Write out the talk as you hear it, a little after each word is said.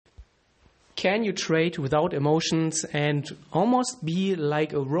Can you trade without emotions and almost be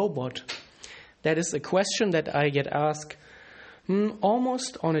like a robot? That is a question that I get asked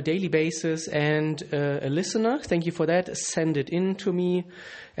almost on a daily basis, and a listener, thank you for that, send it in to me.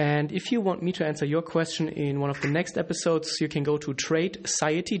 And if you want me to answer your question in one of the next episodes, you can go to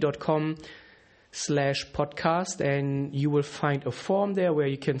tradesociety.com/podcast, and you will find a form there where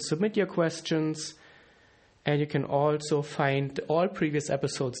you can submit your questions, and you can also find all previous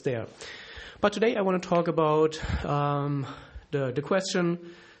episodes there. But today I want to talk about the question,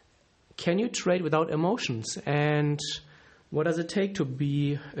 can you trade without emotions? And what does it take to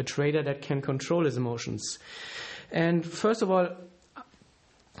be a trader that can control his emotions? And first of all,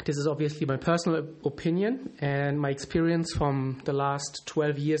 this is obviously my personal opinion and my experience from the last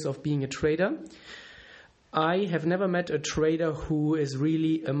 12 years of being a trader. I have never met a trader who is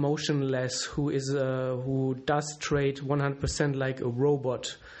really emotionless, who does trade 100% like a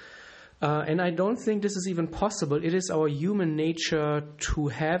robot. And I don't think this is even possible. It is our human nature to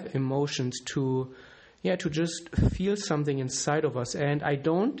have emotions, to just feel something inside of us. And I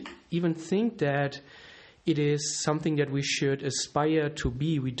don't even think that it is something that we should aspire to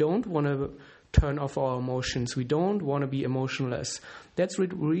be. We don't want to turn off our emotions. We don't want to be emotionless. That's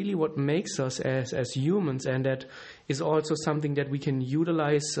really what makes us as humans, and that is also something that we can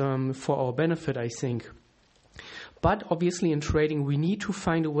utilize for our benefit, I think. But obviously in trading, we need to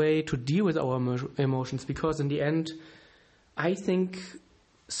find a way to deal with our emotions, because in the end, I think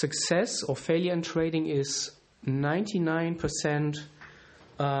success or failure in trading is 99%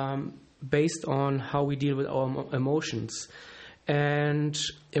 based on how we deal with our emotions. And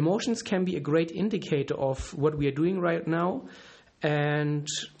emotions can be a great indicator of what we are doing right now, and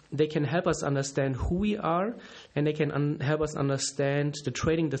they can help us understand who we are, and they can help us understand the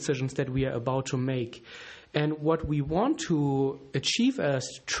trading decisions that we are about to make. And what we want to achieve as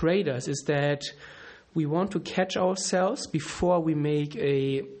traders is that we want to catch ourselves before we make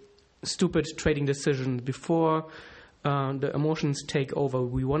a stupid trading decision, before the emotions take over.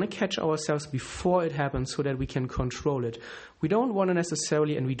 We want to catch ourselves before it happens so that we can control it. We don't want to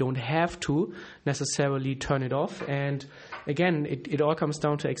necessarily, and we don't have to necessarily turn it off. And again, it all comes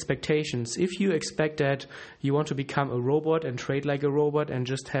down to expectations. If you expect that you want to become a robot and trade like a robot and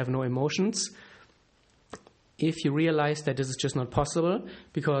just have no emotions, if you realize that this is just not possible,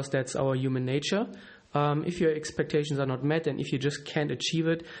 because that's our human nature, if your expectations are not met and if you just can't achieve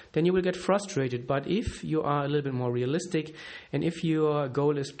it, then you will get frustrated. But if you are a little bit more realistic, and if your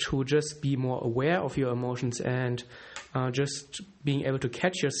goal is to just be more aware of your emotions and just being able to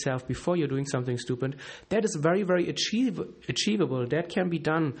catch yourself before you're doing something stupid, that is very, very achievable. That can be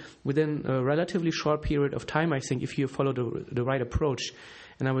done within a relatively short period of time, I think, if you follow the right approach.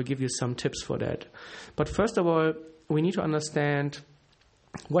 And I will give you some tips for that. But first of all, we need to understand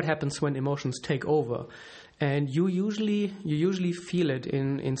what happens when emotions take over. And you usually feel it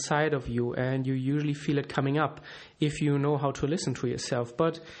inside of you, and you usually feel it coming up if you know how to listen to yourself.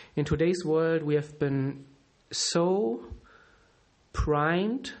 But in today's world, we have been so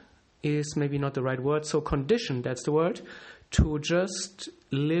primed, is maybe not the right word, so conditioned, that's the word, to just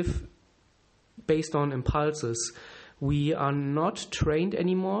live based on impulses. We are not trained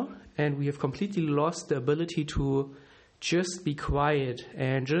anymore, and we have completely lost the ability to just be quiet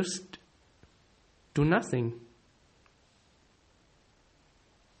and just do nothing.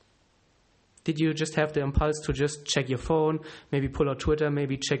 Did you just have the impulse to just check your phone, maybe pull out Twitter,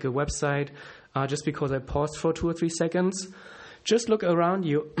 maybe check a website, just because I paused for 2 or 3 seconds? Just look around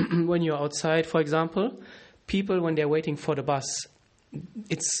you when you're outside, for example. People, when they're waiting for the bus,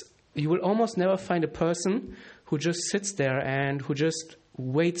 you will almost never find a person who just sits there and who just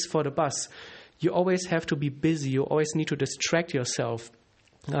waits for the bus. You always have to be busy. You always need to distract yourself.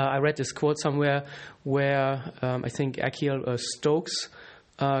 I read this quote somewhere where I think Akhil Stokes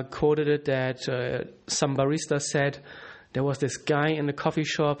quoted it, that some barista said there was this guy in the coffee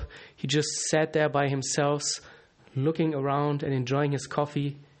shop. He just sat there by himself, looking around and enjoying his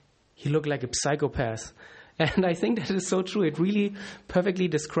coffee. He looked like a psychopath. And I think that is so true. It really perfectly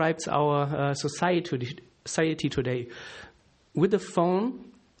describes our society today. With the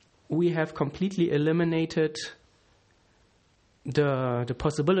phone, we have completely eliminated the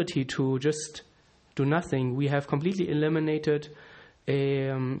possibility to just do nothing. We have completely eliminated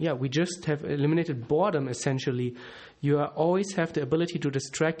we just have eliminated boredom, essentially. You always have the ability to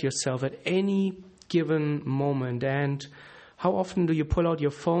distract yourself at any given moment. And how often do you pull out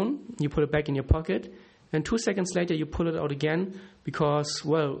your phone? You put it back in your pocket, and 2 seconds later you pull it out again because,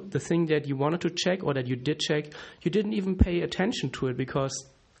 well, the thing that you wanted to check or that you did check, you didn't even pay attention to it because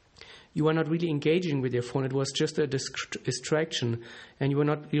you are not really engaging with your phone. It was just a distraction, and you were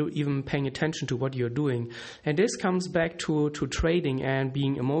not even paying attention to what you're doing. And this comes back to trading and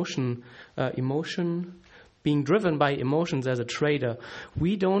being being driven by emotions as a trader.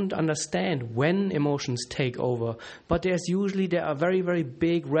 We don't understand when emotions take over, but there are very, very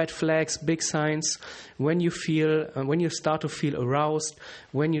big red flags, big signs when you start to feel aroused,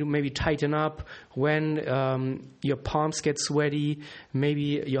 when you maybe tighten up, when your palms get sweaty,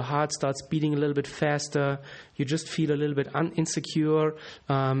 maybe your heart starts beating a little bit faster, you just feel a little bit insecure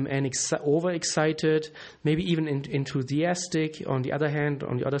and overexcited, maybe even enthusiastic. On the other hand,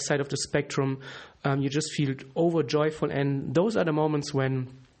 on the other side of the spectrum, you just feel overjoyful, and those are the moments when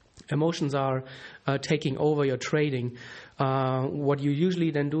emotions are taking over your trading. What you usually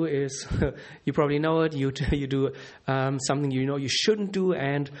then do is, you probably know it, you do something you know you shouldn't do,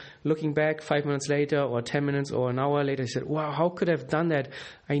 and looking back 5 minutes later or 10 minutes or an hour later, you said, wow, how could I have done that?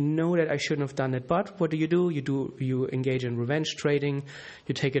 I know that I shouldn't have done it. But what do? You engage in revenge trading.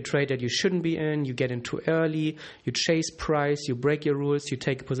 You take a trade that you shouldn't be in, you get in too early, you chase price, you break your rules, you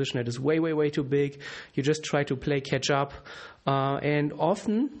take a position that is way, way, way too big, you just try to play catch up. And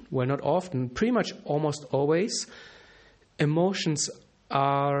often, well, not often, pretty much almost always, the emotions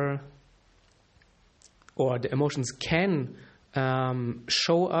can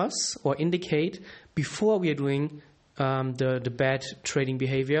show us or indicate before we are doing the bad trading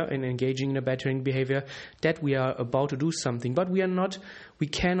behavior and engaging in a bad trading behavior that we are about to do something. But we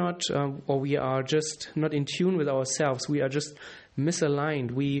cannot, or we are just not in tune with ourselves. We are just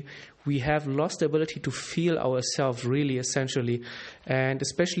misaligned. We have lost the ability to feel ourselves really, essentially. And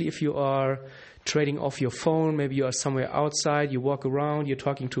especially if you are trading off your phone, maybe you are somewhere outside, you walk around, you're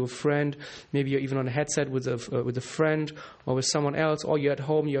talking to a friend, maybe you're even on a headset with a friend or with someone else, or you're at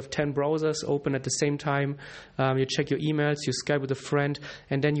home, you have 10 browsers open at the same time, you check your emails, you Skype with a friend,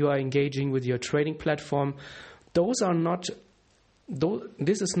 and then you are engaging with your trading platform. This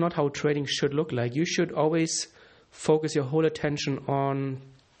is not how trading should look like. You should always focus your whole attention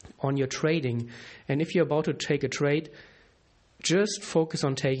on your trading. And if you're about to take a trade, just focus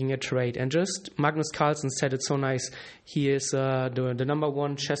on taking a trade. And just Magnus Carlsen said it so nice. He is the number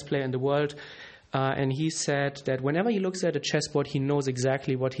one chess player in the world. And he said that whenever he looks at a chessboard, he knows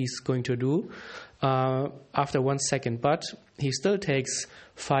exactly what he's going to do after 1 second. But he still takes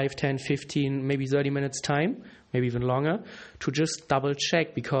 5, 10, 15, maybe 30 minutes time, maybe even longer, to just double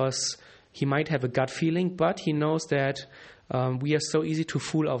check, because he might have a gut feeling, but he knows that we are so easy to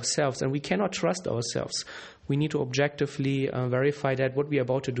fool ourselves, and we cannot trust ourselves. We need to objectively verify that what we are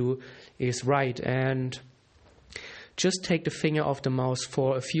about to do is right. And just take the finger off the mouse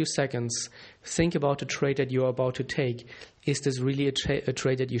for a few seconds. Think about the trade that you are about to take. Is this really a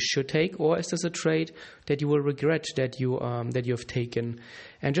trade that you should take, or is this a trade that you will regret that you have taken?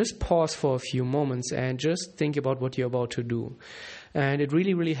 And just pause for a few moments and just think about what you're about to do. And it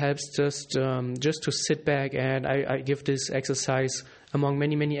really, really helps just to sit back. And I give this exercise among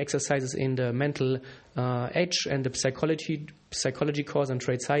many, many exercises in the Mental Edge and the psychology course on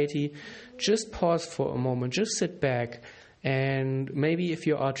Tradeciety. Just pause for a moment. Just sit back. And maybe if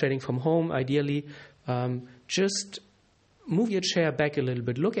you are trading from home, ideally, just move your chair back a little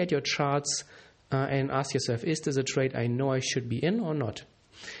bit. Look at your charts and ask yourself, is this a trade I know I should be in or not?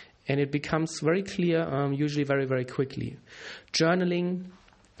 And it becomes very clear, usually very, very quickly. Journaling,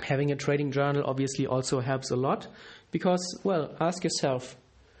 having a trading journal obviously also helps a lot, because, well, ask yourself,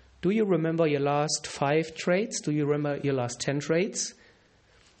 do you remember your last 5 trades? Do you remember your last 10 trades?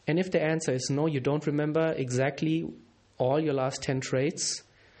 And if the answer is no, you don't remember exactly all your last 10 trades,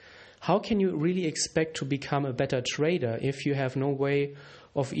 how can you really expect to become a better trader if you have no way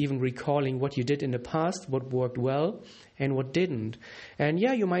of even recalling what you did in the past, what worked well and what didn't? And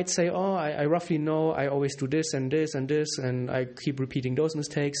yeah, you might say, oh, I roughly know I always do this and this and this, and I keep repeating those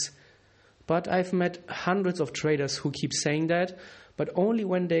mistakes. But I've met hundreds of traders who keep saying that, but only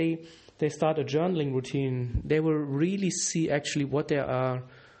when they start a journaling routine, they will really see actually what they're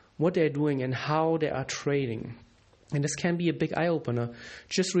doing and how they are trading. And this can be a big eye-opener.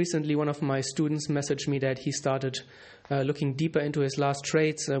 Just recently, one of my students messaged me that he started looking deeper into his last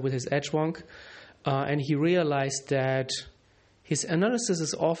trades with his Edgewonk, and he realized that his analysis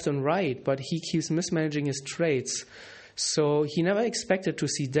is often right, but he keeps mismanaging his trades. So he never expected to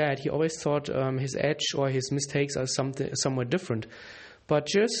see that. He always thought his edge or his mistakes are somewhat different. But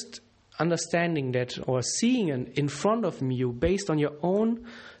just understanding that, or seeing in front of you based on your own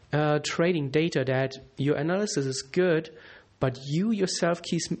trading data, that your analysis is good, but you yourself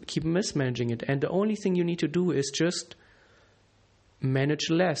keep mismanaging it. And the only thing you need to do is just manage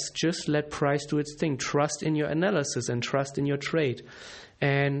less. Just let price do its thing. Trust in your analysis and trust in your trade.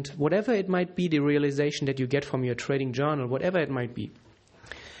 And whatever it might be, the realization that you get from your trading journal, whatever it might be,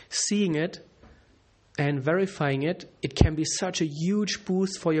 seeing it and verifying it, it can be such a huge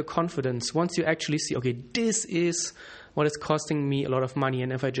boost for your confidence. Once you actually see, okay, this is what is costing me a lot of money,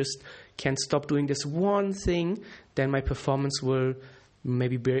 and if I just can stop doing this one thing, then my performance will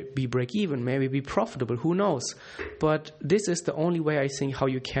maybe be break even, maybe be profitable, who knows. But this is the only way, I think, how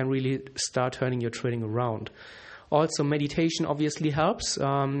you can really start turning your trading around. Also, meditation obviously helps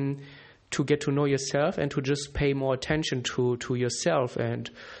to get to know yourself and to just pay more attention to yourself and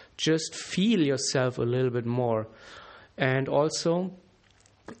just feel yourself a little bit more. And also,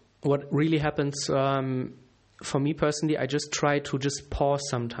 what really happens for me personally, I just try to just pause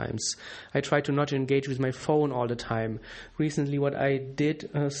sometimes. I try to not engage with my phone all the time. Recently, what I did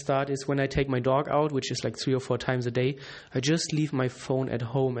start is when I take my dog out, which is like 3 or 4 times a day, I just leave my phone at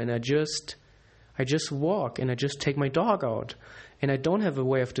home and I just walk and I just take my dog out. And I don't have a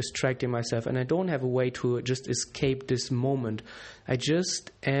way of distracting myself, and I don't have a way to just escape this moment. I just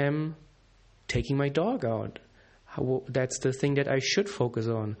am taking my dog out. That's the thing that I should focus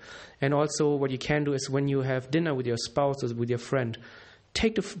on. And also what you can do is when you have dinner with your spouse or with your friend,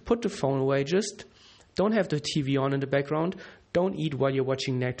 put the phone away. Just don't have the TV on in the background. Don't eat while you're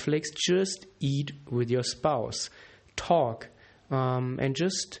watching Netflix. Just eat with your spouse. Talk. And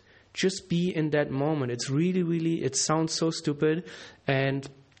just be in that moment. It's really, it sounds so stupid and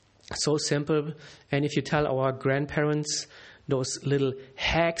so simple. And if you tell our grandparents those little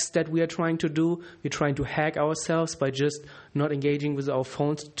hacks that we are trying to do, we're trying to hack ourselves by just not engaging with our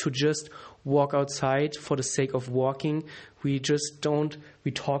phones, to just walk outside for the sake of walking. We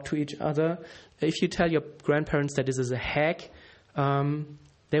talk to each other. If you tell your grandparents that this is a hack,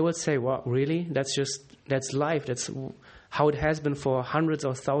 they will say, "Well, really? That's life. That's how it has been for hundreds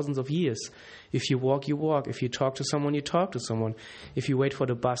or thousands of years. If you walk, you walk. If you talk to someone, you talk to someone. If you wait for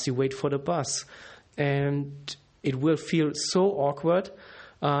the bus, you wait for the bus." And it will feel so awkward,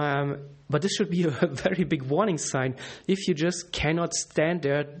 but this should be a very big warning sign. If you just cannot stand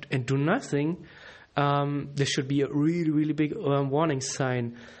there and do nothing, this should be a really big warning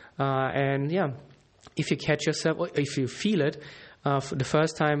sign. And yeah, if you catch yourself, or if you feel it, for the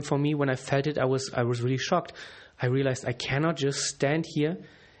first time for me when I felt it, I was really shocked. I realized I cannot just stand here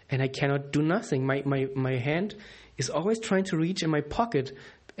and I cannot do nothing. My hand is always trying to reach in my pocket.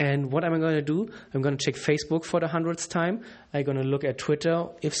 And what am I going to do? I'm going to check Facebook for the 100th time. I'm going to look at Twitter.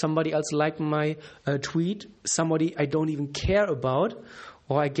 If somebody else liked my tweet, somebody I don't even care about,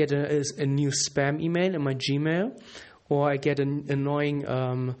 or I get a new spam email in my Gmail, or I get an annoying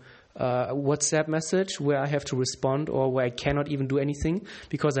WhatsApp message where I have to respond, or where I cannot even do anything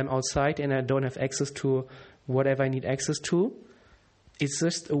because I'm outside and I don't have access to whatever I need access to. It's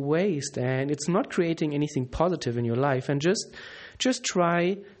just a waste, and it's not creating anything positive in your life. And just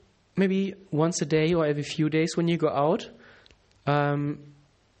try maybe once a day or every few days when you go out,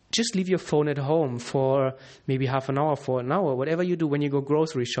 just leave your phone at home for maybe half an hour, for an hour, whatever you do when you go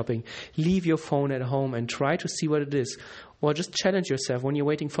grocery shopping. Leave your phone at home and try to see what it is. Or just challenge yourself when you're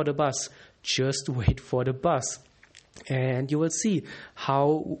waiting for the bus. Just wait for the bus. And you will see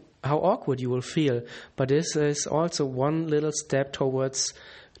how awkward you will feel. But this is also one little step towards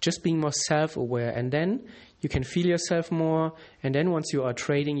just being more self-aware. And then you can feel yourself more. And then once you are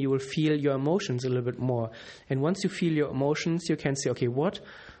trading, you will feel your emotions a little bit more. And once you feel your emotions, you can say, okay, what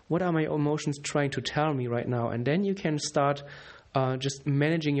are my emotions trying to tell me right now? And then you can start just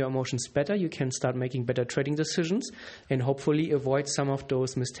managing your emotions better. You can start making better trading decisions and hopefully avoid some of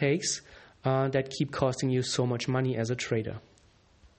those mistakes that keep costing you so much money as a trader.